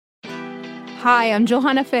Hi, I'm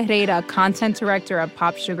Johanna Ferreira, content director at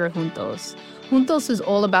Pop Sugar Juntos. Juntos is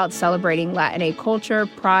all about celebrating Latinx culture,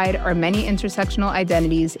 pride, our many intersectional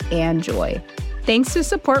identities, and joy. Thanks to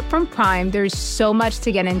support from Prime, there's so much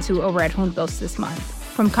to get into over at Juntos this month.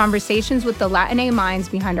 From conversations with the Latinx minds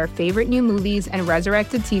behind our favorite new movies and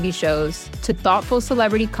resurrected TV shows, to thoughtful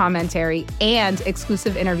celebrity commentary and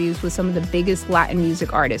exclusive interviews with some of the biggest Latin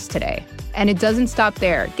music artists today. And it doesn't stop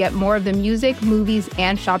there. Get more of the music, movies,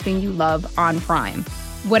 and shopping you love on Prime.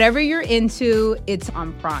 Whatever you're into, it's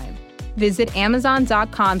on Prime. Visit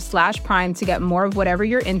Amazon.com/Prime to get more of whatever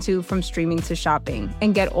you're into, from streaming to shopping.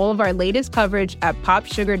 And get all of our latest coverage at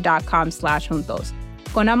popsugar.com/juntos.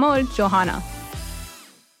 Con amor, Johanna.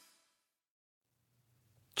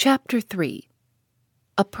 Chapter 3.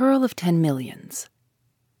 A Pearl of 10 Millions.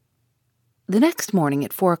 The next morning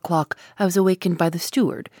at 4 o'clock, I was awakened by the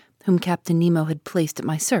steward, whom Captain Nemo had placed at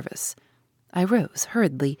my service. I rose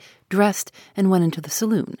hurriedly, dressed, and went into the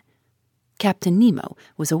saloon. Captain Nemo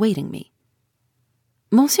was awaiting me.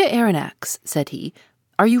 "Monsieur Aronnax," said he,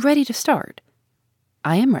 "are you ready to start?"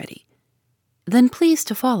 "I am ready." "Then please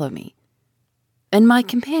to follow me." "And my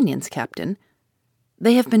companions, Captain?"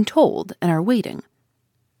 "They have been told and are waiting."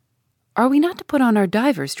 "Are we not to put on our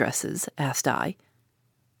divers' dresses?" asked I.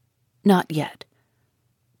 "Not yet.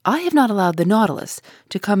 I have not allowed the Nautilus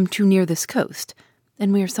to come too near this coast,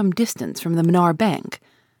 and we are some distance from the Manar Bank.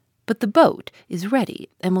 But the boat is ready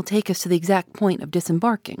and will take us to the exact point of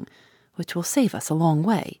disembarking, which will save us a long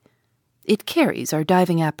way. It carries our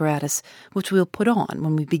diving apparatus, which we will put on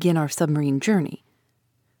when we begin our submarine journey."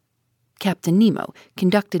 Captain Nemo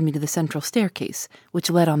conducted me to the central staircase, which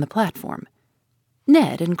led on the platform.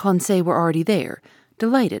 Ned and Conseil were already there,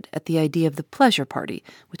 delighted at the idea of the pleasure party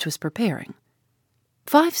which was preparing.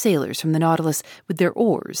 5 sailors from the Nautilus with their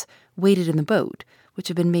oars waited in the boat, which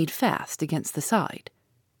had been made fast against the side.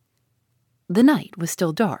 The night was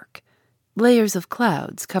still dark. Layers of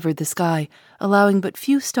clouds covered the sky, allowing but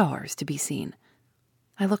few stars to be seen.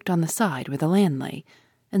 I looked on the side where the land lay,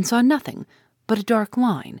 and saw nothing but a dark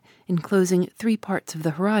line enclosing 3 parts of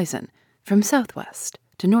the horizon, from southwest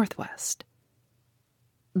to northwest.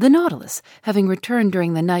 The Nautilus, having returned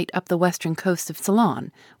during the night up the western coast of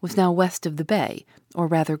Ceylon, was now west of the bay, or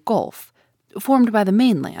rather gulf, formed by the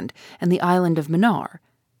mainland and the island of Manar.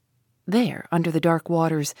 There, under the dark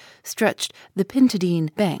waters, stretched the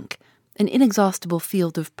Pintadine Bank, an inexhaustible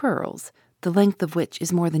field of pearls, the length of which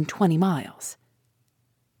is more than 20 miles.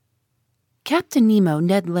 Captain Nemo,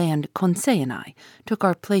 Ned Land, Conseil, and I took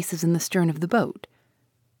our places in the stern of the boat.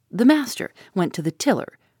 The master went to the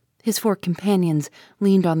tiller. His 4 companions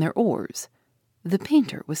leaned on their oars. The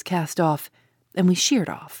painter was cast off, and we sheered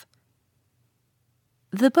off.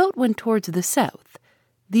 The boat went towards the south.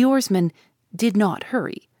 The oarsmen did not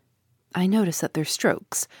hurry. I noticed that their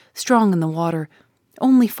strokes, strong in the water,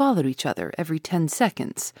 only followed each other every 10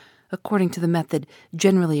 seconds, according to the method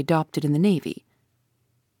generally adopted in the Navy.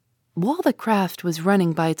 While the craft was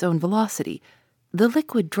running by its own velocity, the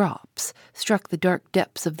liquid drops struck the dark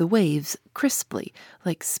depths of the waves crisply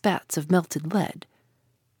like spats of melted lead.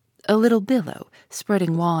 A little billow,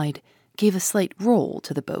 spreading wide, gave a slight roll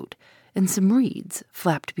to the boat, and some reeds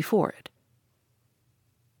flapped before it.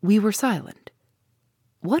 We were silent.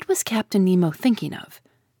 What was Captain Nemo thinking of?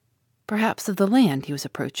 Perhaps of the land he was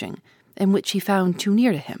approaching, and which he found too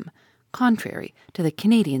near to him, contrary to the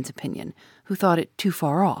Canadian's opinion, who thought it too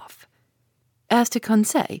far off. As to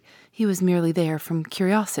Conseil, he was merely there from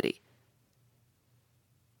curiosity.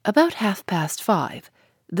 About 5:30,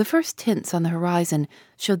 the first tints on the horizon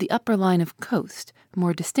showed the upper line of coast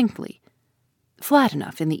more distinctly. Flat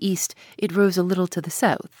enough in the east, it rose a little to the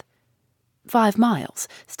south. 5 miles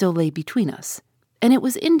still lay between us, and it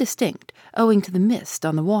was indistinct owing to the mist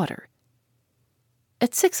on the water.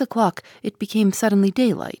 At 6 o'clock it became suddenly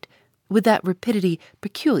daylight, with that rapidity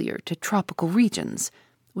peculiar to tropical regions,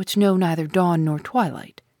 which know neither dawn nor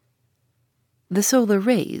twilight. The solar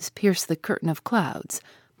rays pierced the curtain of clouds,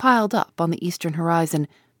 piled up on the eastern horizon,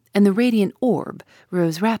 and the radiant orb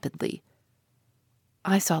rose rapidly.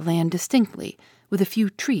 I saw land distinctly, with a few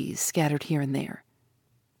trees scattered here and there.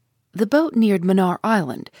 The boat neared Manar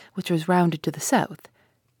Island, which was rounded to the south.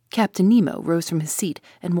 Captain Nemo rose from his seat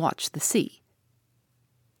and watched the sea.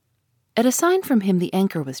 At a sign from him the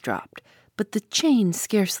anchor was dropped, but the chain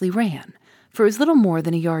scarcely ran, for it was little more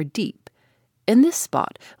than a yard deep, and this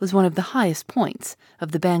spot was one of the highest points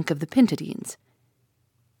of the bank of the Pintadines.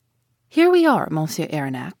 "Here we are, Monsieur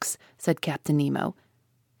Aronnax," said Captain Nemo.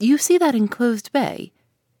 "You see that enclosed bay?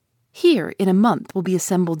 Here, in a month, will be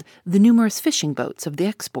assembled the numerous fishing boats of the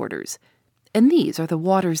exporters, and these are the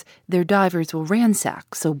waters their divers will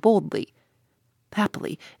ransack so boldly.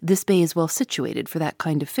 Happily, this bay is well situated for that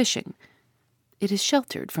kind of fishing. It is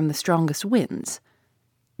sheltered from the strongest winds.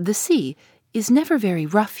 The sea is never very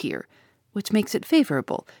rough here, which makes it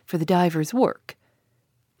favorable for the diver's work.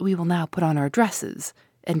 We will now put on our dresses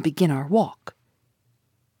and begin our walk."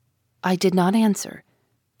 I did not answer,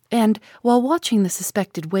 and, while watching the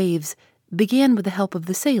suspected waves, began with the help of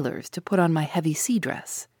the sailors to put on my heavy sea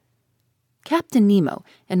dress. Captain Nemo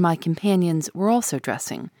and my companions were also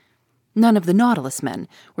dressing. None of the Nautilus men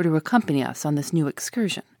were to accompany us on this new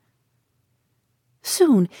excursion.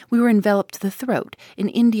 Soon we were enveloped to the throat in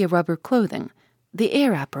India rubber clothing, the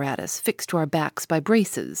air apparatus fixed to our backs by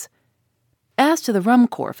braces. As to the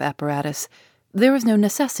Ruhmkorff apparatus, there was no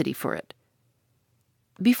necessity for it.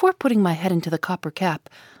 Before putting my head into the copper cap,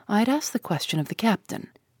 I had asked the question of the captain.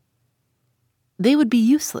 "They would be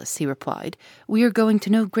useless," he replied. "We are going to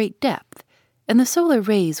no great depth, and the solar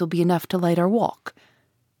rays will be enough to light our walk.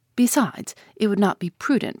 Besides, it would not be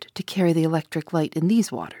prudent to carry the electric light in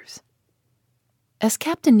these waters." As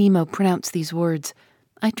Captain Nemo pronounced these words,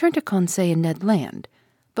 I turned to Conseil and Ned Land,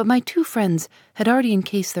 but my two friends had already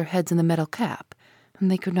encased their heads in the metal cap,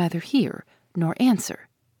 and they could neither hear nor answer.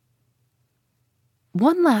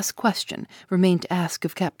 One last question remained to ask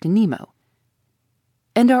of Captain Nemo.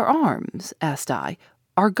 "And our arms," asked I,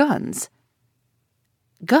 "our guns."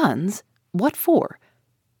 "Guns? What for?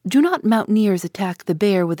 Do not mountaineers attack the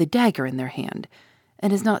bear with a dagger in their hand,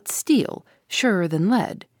 and is not steel surer than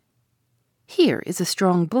lead? Here is a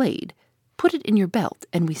strong blade. Put it in your belt,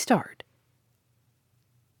 and we start."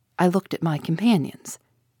 I looked at my companions.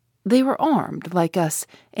 They were armed, like us,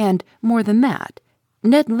 and, more than that,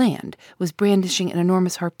 Ned Land was brandishing an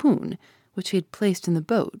enormous harpoon, which he had placed in the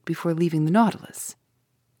boat before leaving the Nautilus.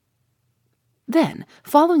 Then,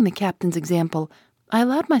 following the captain's example, I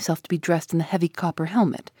allowed myself to be dressed in the heavy copper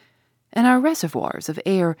helmet, and our reservoirs of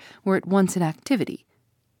air were at once in activity.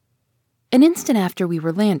 An instant after we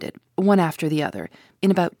were landed, one after the other, in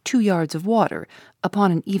about 2 yards of water,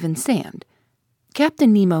 upon an even sand.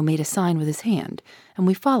 Captain Nemo made a sign with his hand, and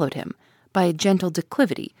we followed him, by a gentle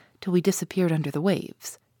declivity, till we disappeared under the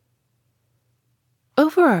waves.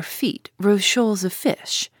 Over our feet rose shoals of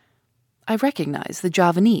fish. I recognized the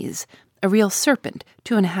Javanese, a real serpent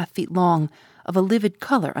 2.5 feet long, of a livid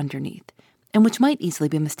color underneath, and which might easily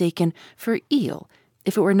be mistaken for eel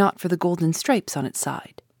if it were not for the golden stripes on its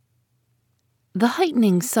side. The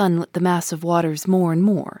heightening sun lit the mass of waters more and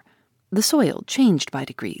more. The soil changed by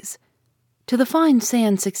degrees. To the fine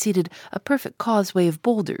sand succeeded a perfect causeway of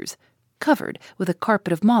boulders, covered with a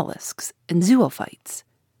carpet of mollusks and zoophytes.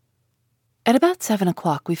 At about 7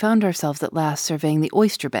 o'clock we found ourselves at last surveying the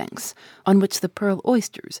oyster banks, on which the pearl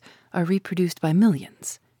oysters are reproduced by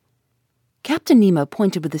millions. Captain Nemo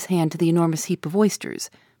pointed with his hand to the enormous heap of oysters,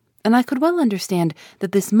 and I could well understand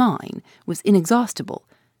that this mine was inexhaustible,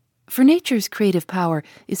 for nature's creative power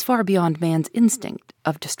is far beyond man's instinct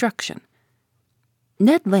of destruction.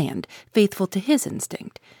 Ned Land, faithful to his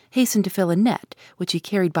instinct, hastened to fill a net which he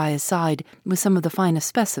carried by his side with some of the finest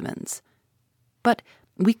specimens. But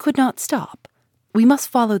we could not stop. We must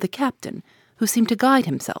follow the captain, who seemed to guide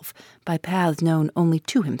himself by paths known only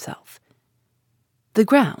to himself. The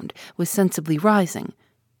ground was sensibly rising,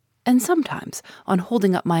 and sometimes, on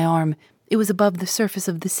holding up my arm, it was above the surface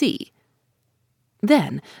of the sea.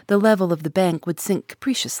 Then the level of the bank would sink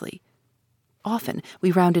capriciously. Often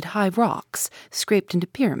we rounded high rocks, scraped into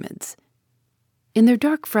pyramids. In their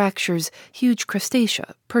dark fractures, huge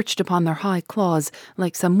crustacea, perched upon their high claws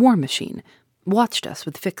like some war machine, watched us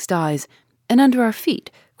with fixed eyes, and under our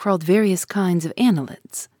feet crawled various kinds of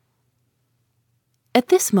annelids. At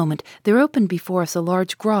this moment there opened before us a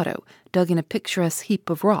large grotto dug in a picturesque heap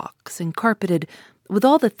of rocks and carpeted with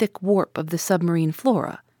all the thick warp of the submarine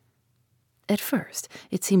flora. At first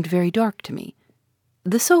it seemed very dark to me.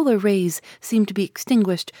 The solar rays seemed to be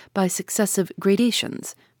extinguished by successive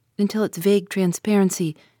gradations, until its vague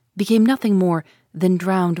transparency became nothing more than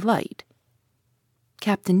drowned light.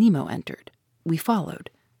 Captain Nemo entered. We followed.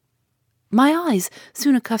 My eyes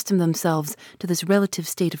soon accustomed themselves to this relative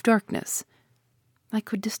state of darkness. I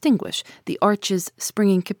could distinguish the arches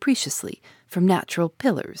springing capriciously from natural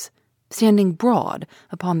pillars, standing broad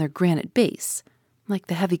upon their granite base, like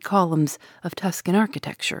the heavy columns of Tuscan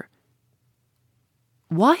architecture.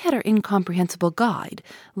 Why had our incomprehensible guide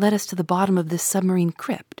led us to the bottom of this submarine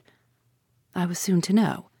crypt? I was soon to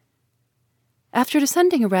know. After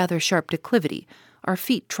descending a rather sharp declivity, our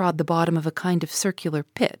feet trod the bottom of a kind of circular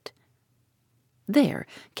pit. There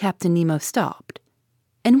Captain Nemo stopped,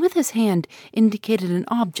 and with his hand indicated an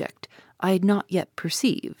object I had not yet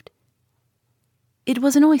perceived. It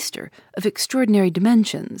was an oyster of extraordinary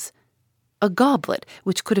dimensions. a goblet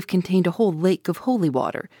which could have contained a whole lake of holy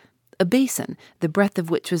water, a basin the breadth of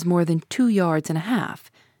which was more than 2 yards and a half,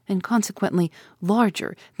 and consequently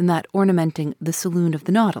larger than that ornamenting the saloon of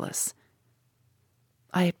the Nautilus.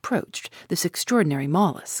 I approached this extraordinary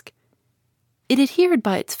mollusk. It adhered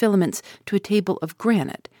by its filaments to a table of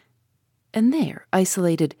granite, and there,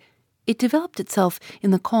 isolated, it developed itself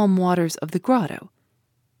in the calm waters of the grotto.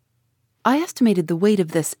 I estimated the weight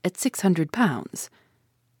of this at 600 pounds.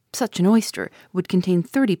 Such an oyster would contain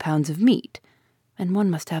 30 pounds of meat, and one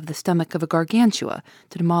must have the stomach of a gargantua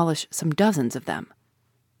to demolish some dozens of them.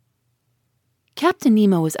 Captain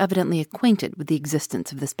Nemo was evidently acquainted with the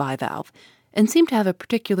existence of this bivalve, and seemed to have a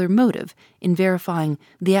particular motive in verifying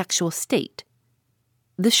the actual state.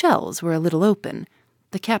 The shells were a little open.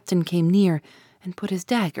 The captain came near and put his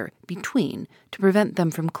dagger between to prevent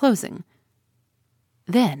them from closing.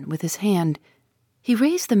 Then, with his hand, he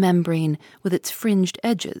raised the membrane with its fringed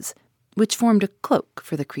edges, which formed a cloak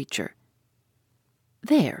for the creature.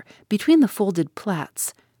 There, between the folded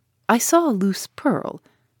plaits, I saw a loose pearl,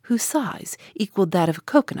 whose size equaled that of a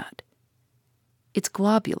coconut. Its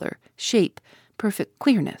globular shape, perfect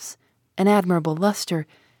clearness, and admirable luster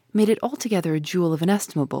made it altogether a jewel of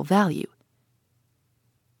inestimable value.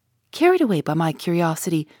 Carried away by my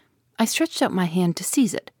curiosity, I stretched out my hand to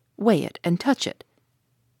seize it, weigh it, and touch it.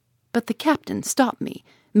 But the captain stopped me,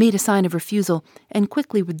 made a sign of refusal, and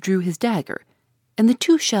quickly withdrew his dagger, and the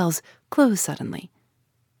 2 shells closed suddenly.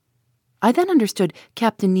 I then understood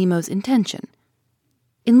Captain Nemo's intention.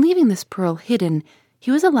 In leaving this pearl hidden,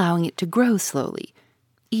 he was allowing it to grow slowly.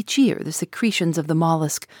 Each year the secretions of the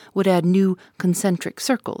mollusk would add new concentric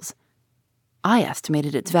circles. I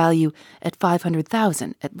estimated its value at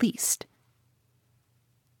 500,000 at least.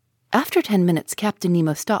 After 10 minutes, Captain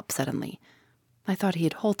Nemo stopped suddenly. I thought he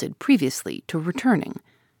had halted previously to returning.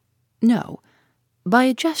 No. By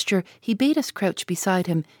a gesture, he bade us crouch beside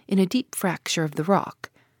him in a deep fracture of the rock.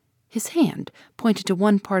 His hand pointed to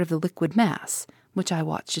one part of the liquid mass, which I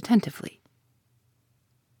watched attentively.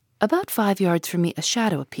 About 5 yards from me a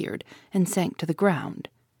shadow appeared and sank to the ground.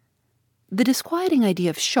 The disquieting idea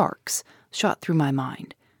of sharks shot through my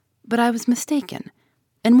mind, but I was mistaken,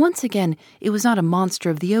 and once again it was not a monster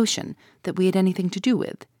of the ocean that we had anything to do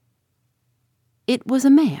with. It was a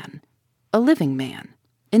man, a living man,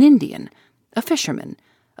 an Indian, a fisherman,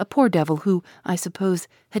 a poor devil who, I suppose,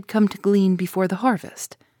 had come to glean before the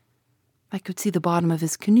harvest. I could see the bottom of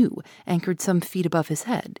his canoe anchored some feet above his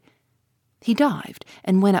head. He dived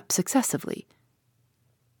and went up successively.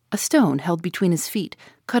 A stone held between his feet,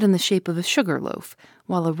 cut in the shape of a sugar loaf,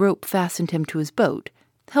 while a rope fastened him to his boat,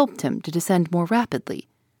 helped him to descend more rapidly.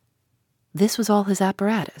 This was all his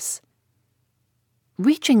apparatus.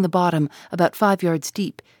 Reaching the bottom about 5 yards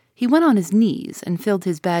deep, he went on his knees and filled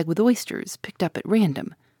his bag with oysters picked up at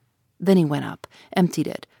random. Then he went up, emptied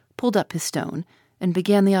it, pulled up his stone, and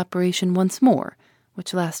began the operation once more,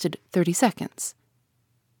 which lasted 30 seconds.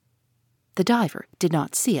 The diver did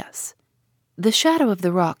not see us. The shadow of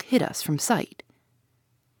the rock hid us from sight.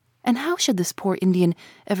 And how should this poor Indian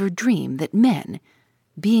ever dream that men,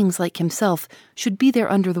 beings like himself, should be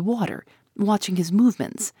there under the water, watching his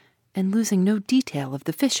movements, and losing no detail of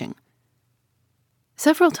the fishing?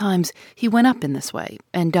 Several times he went up in this way,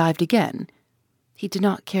 and dived again. He did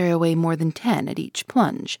not carry away more than 10 at each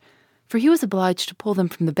plunge, for he was obliged to pull them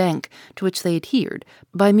from the bank to which they adhered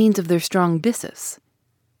by means of their strong byssus.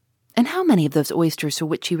 And how many of those oysters for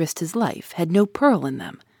which he risked his life had no pearl in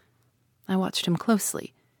them? I watched him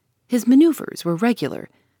closely. His maneuvers were regular,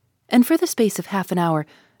 and for the space of half an hour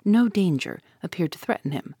no danger appeared to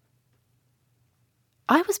threaten him.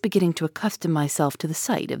 I was beginning to accustom myself to the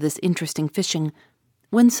sight of this interesting fishing,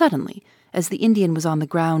 when suddenly, as the Indian was on the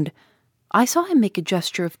ground, I saw him make a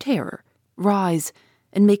gesture of terror, rise,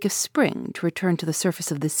 and make a spring to return to the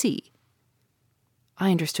surface of the sea.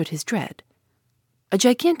 I understood his dread. A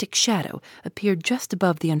gigantic shadow appeared just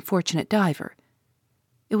above the unfortunate diver.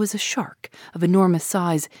 It was a shark of enormous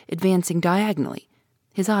size advancing diagonally,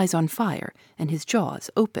 his eyes on fire and his jaws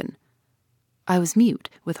open. I was mute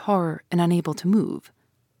with horror and unable to move.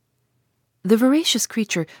 The voracious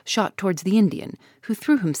creature shot towards the Indian, who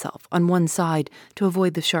threw himself on one side to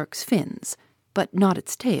avoid the shark's fins, but not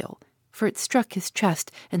its tail, for it struck his chest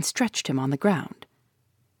and stretched him on the ground.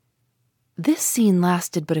 This scene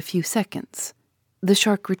lasted but a few seconds. The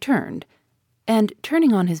shark returned, and,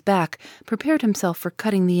 turning on his back, prepared himself for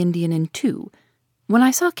cutting the Indian in two, when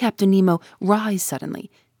I saw Captain Nemo rise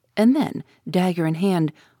suddenly, and then, dagger in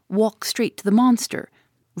hand, walk straight to the monster,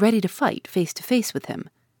 ready to fight face to face with him.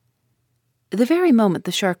 The very moment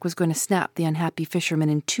the shark was going to snap the unhappy fisherman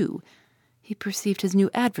in two, he perceived his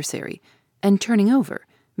new adversary, and turning over,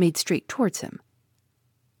 made straight towards him.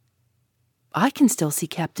 I can still see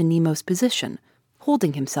Captain Nemo's position.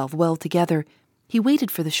 Holding himself well together, he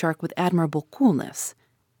waited for the shark with admirable coolness,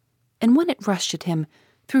 and when it rushed at him,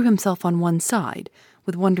 threw himself on one side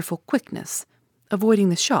with wonderful quickness, avoiding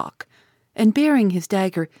the shock, and burying his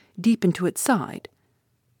dagger deep into its side.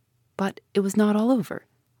 But it was not all over.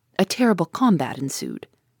 A terrible combat ensued.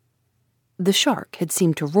 The shark had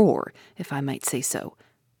seemed to roar, if I might say so.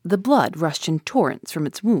 The blood rushed in torrents from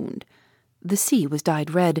its wound. The sea was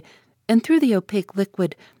dyed red, and through the opaque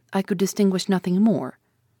liquid I could distinguish nothing more.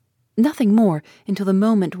 Nothing more until the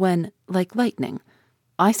moment when, like lightning,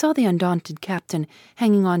 I saw the undaunted captain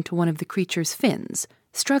hanging on to one of the creature's fins,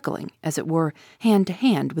 struggling, as it were, hand to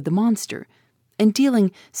hand with the monster, and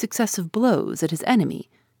dealing successive blows at his enemy,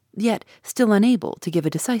 yet still unable to give a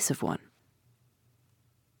decisive one.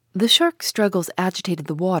 The shark's struggles agitated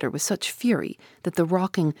the water with such fury that the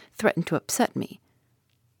rocking threatened to upset me.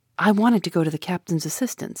 I wanted to go to the captain's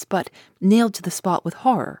assistance, but, nailed to the spot with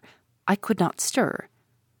horror, I could not stir.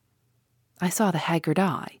 I saw the haggard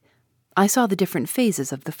eye. I saw the different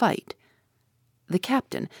phases of the fight. The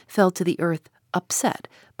captain fell to the earth, upset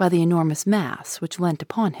by the enormous mass which leant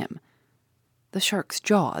upon him. The shark's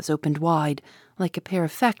jaws opened wide, like a pair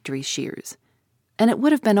of factory shears, and it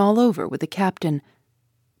would have been all over with the captain.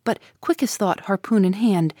 But quick as thought, harpoon in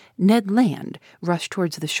hand, Ned Land rushed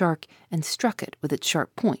towards the shark and struck it with its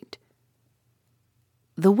sharp point.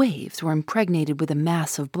 The waves were impregnated with a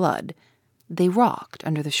mass of blood. They rocked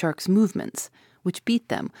under the shark's movements, which beat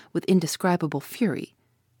them with indescribable fury.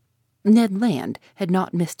 Ned Land had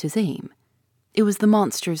not missed his aim. It was the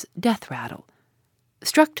monster's death rattle.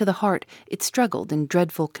 Struck to the heart, it struggled in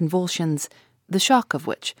dreadful convulsions, the shock of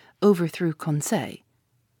which overthrew Conseil.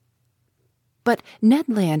 But Ned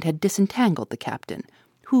Land had disentangled the captain,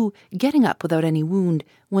 who, getting up without any wound,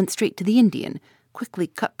 went straight to the Indian, quickly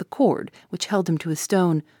cut the cord which held him to his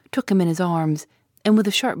stone, took him in his arms, and with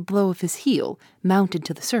a sharp blow of his heel mounted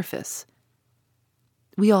to the surface.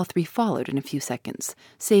 We all three followed in a few seconds,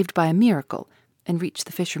 saved by a miracle, and reached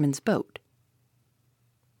the fisherman's boat.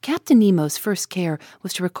 Captain Nemo's first care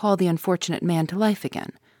was to recall the unfortunate man to life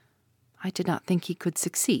again. I did not think he could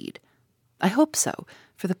succeed. I hope so,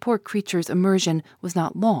 for the poor creature's immersion was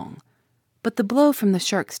not long, but the blow from the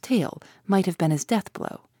shark's tail might have been his death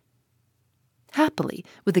blow. Happily,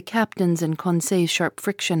 with the captain's and Conseil's sharp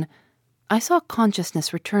friction, I saw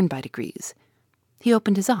consciousness return by degrees. He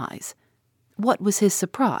opened his eyes. What was his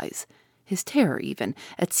surprise, his terror even,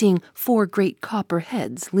 at seeing 4 great copper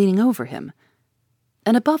heads leaning over him?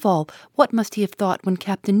 And above all, what must he have thought when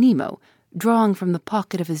Captain Nemo, drawing from the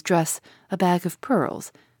pocket of his dress a bag of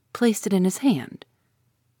pearls, placed it in his hand?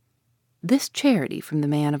 This charity from the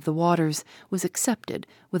man of the waters was accepted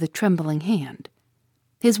with a trembling hand.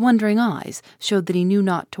 His wondering eyes showed that he knew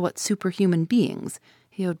not to what superhuman beings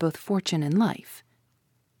he owed both fortune and life.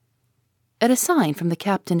 At a sign from the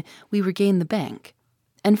captain, we regained the bank,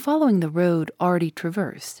 and following the road already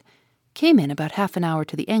traversed, came in about half an hour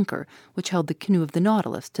to the anchor which held the canoe of the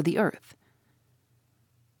Nautilus to the earth.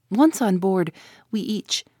 Once on board, we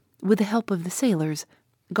each, with the help of the sailors,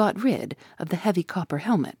 got rid of the heavy copper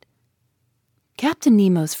helmet. Captain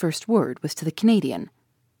Nemo's first word was to the Canadian.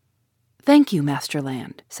 "Thank you, Master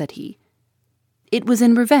Land," said he. "It was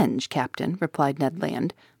in revenge, Captain," replied Ned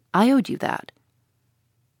Land. "I owed you that."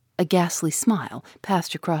 A ghastly smile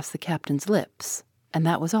passed across the captain's lips, and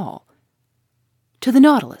that was all. "To the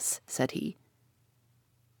Nautilus," said he.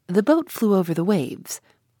 The boat flew over the waves.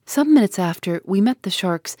 Some minutes after, we met the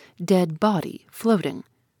shark's dead body floating.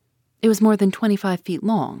 It was more than 25 feet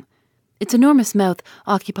long. Its enormous mouth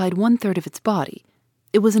occupied 1/3 of its body.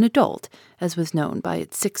 It was an adult, as was known by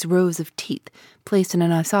its 6 rows of teeth placed in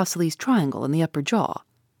an isosceles triangle in the upper jaw.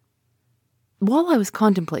 While I was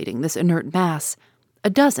contemplating this inert mass, a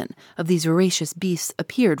dozen of these voracious beasts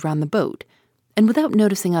appeared round the boat, and without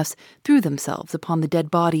noticing us threw themselves upon the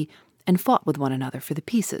dead body and fought with one another for the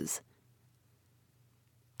pieces.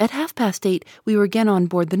 At 8:30 we were again on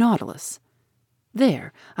board the Nautilus.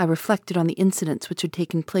 There I reflected on the incidents which had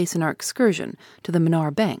taken place in our excursion to the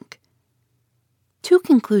Mannar Bank. 2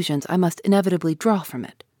 conclusions I must inevitably draw from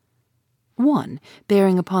it. One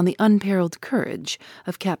bearing upon the unparalleled courage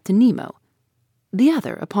of Captain Nemo, the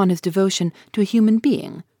other upon his devotion to a human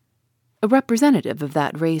being, a representative of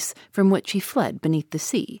that race from which he fled beneath the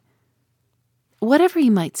sea. Whatever he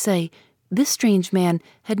might say, this strange man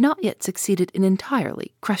had not yet succeeded in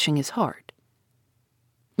entirely crushing his heart.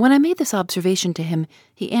 When I made this observation to him,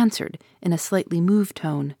 he answered in a slightly moved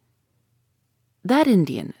tone, "That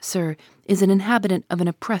Indian, sir, is an inhabitant of an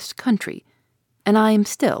oppressed country, and I am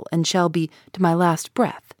still, and shall be to my last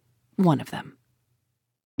breath, one of them."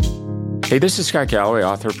 Hey, this is Scott Galloway,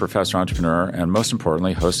 author, professor, entrepreneur, and most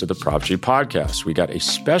importantly, host of the Prop G podcast. We got a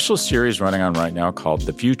special series running on right now called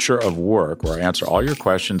The Future of Work, where I answer all your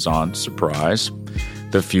questions on, surprise,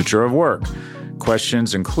 the future of work.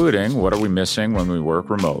 Questions including, what are we missing when we work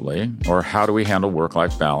remotely? Or how do we handle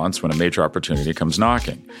work-life balance when a major opportunity comes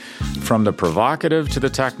knocking? From the provocative to the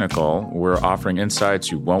technical, we're offering insights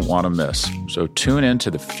you won't want to miss. So tune in to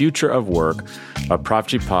The Future of Work, a Prop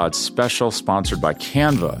G Pod special sponsored by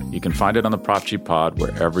Canva. You can find it on the Prop G Pod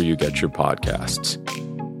wherever you get your podcasts.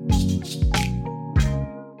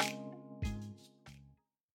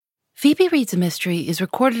 Phoebe Reads a Mystery is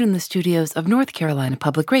recorded in the studios of North Carolina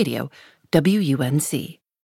Public Radio, WUNC.